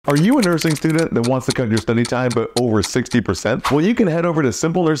Are you a nursing student that wants to cut your study time by over 60%? Well, you can head over to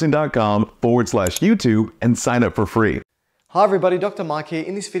simplenursing.com/YouTube and sign up for free. Hi everybody, Dr. Mike here.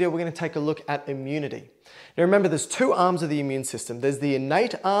 In this video, we're going to take a look at immunity. Now remember, there's two arms of the immune system. There's the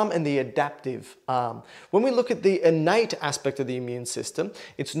innate arm and the adaptive arm. When we look at the innate aspect of the immune system,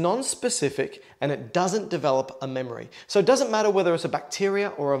 it's non-specific and it doesn't develop a memory. So it doesn't matter whether it's a bacteria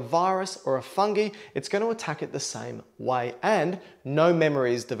or a virus or a fungi, it's going to attack it the same way and no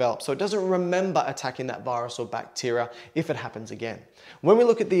memory is developed. So it doesn't remember attacking that virus or bacteria if it happens again. When we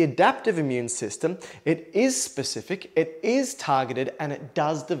look at the adaptive immune system, it is specific, it is targeted, and it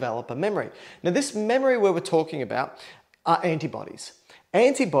does develop a memory. Now this memory where we're talking about are antibodies.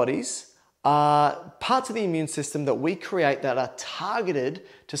 Antibodies are parts of the immune system that we create that are targeted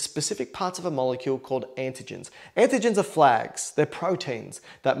to specific parts of a molecule called antigens. Antigens are flags, they're proteins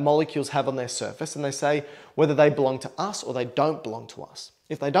that molecules have on their surface, and they say whether they belong to us or they don't belong to us.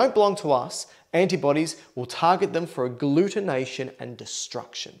 If they don't belong to us, antibodies will target them for agglutination and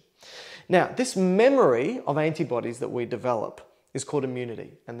destruction. Now, this memory of antibodies that we develop is called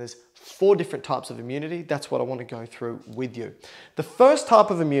immunity, and there's 4 different types of immunity. That's what I want to go through with you. The first type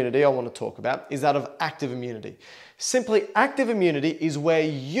of immunity I want to talk about is that of active immunity. Simply, active immunity is where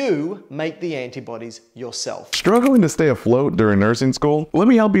you make the antibodies yourself. Struggling to stay afloat during nursing school? Let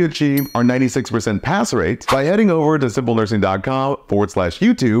me help you achieve our 96% pass rate by heading over to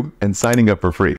simplenursing.com/YouTube and signing up for free.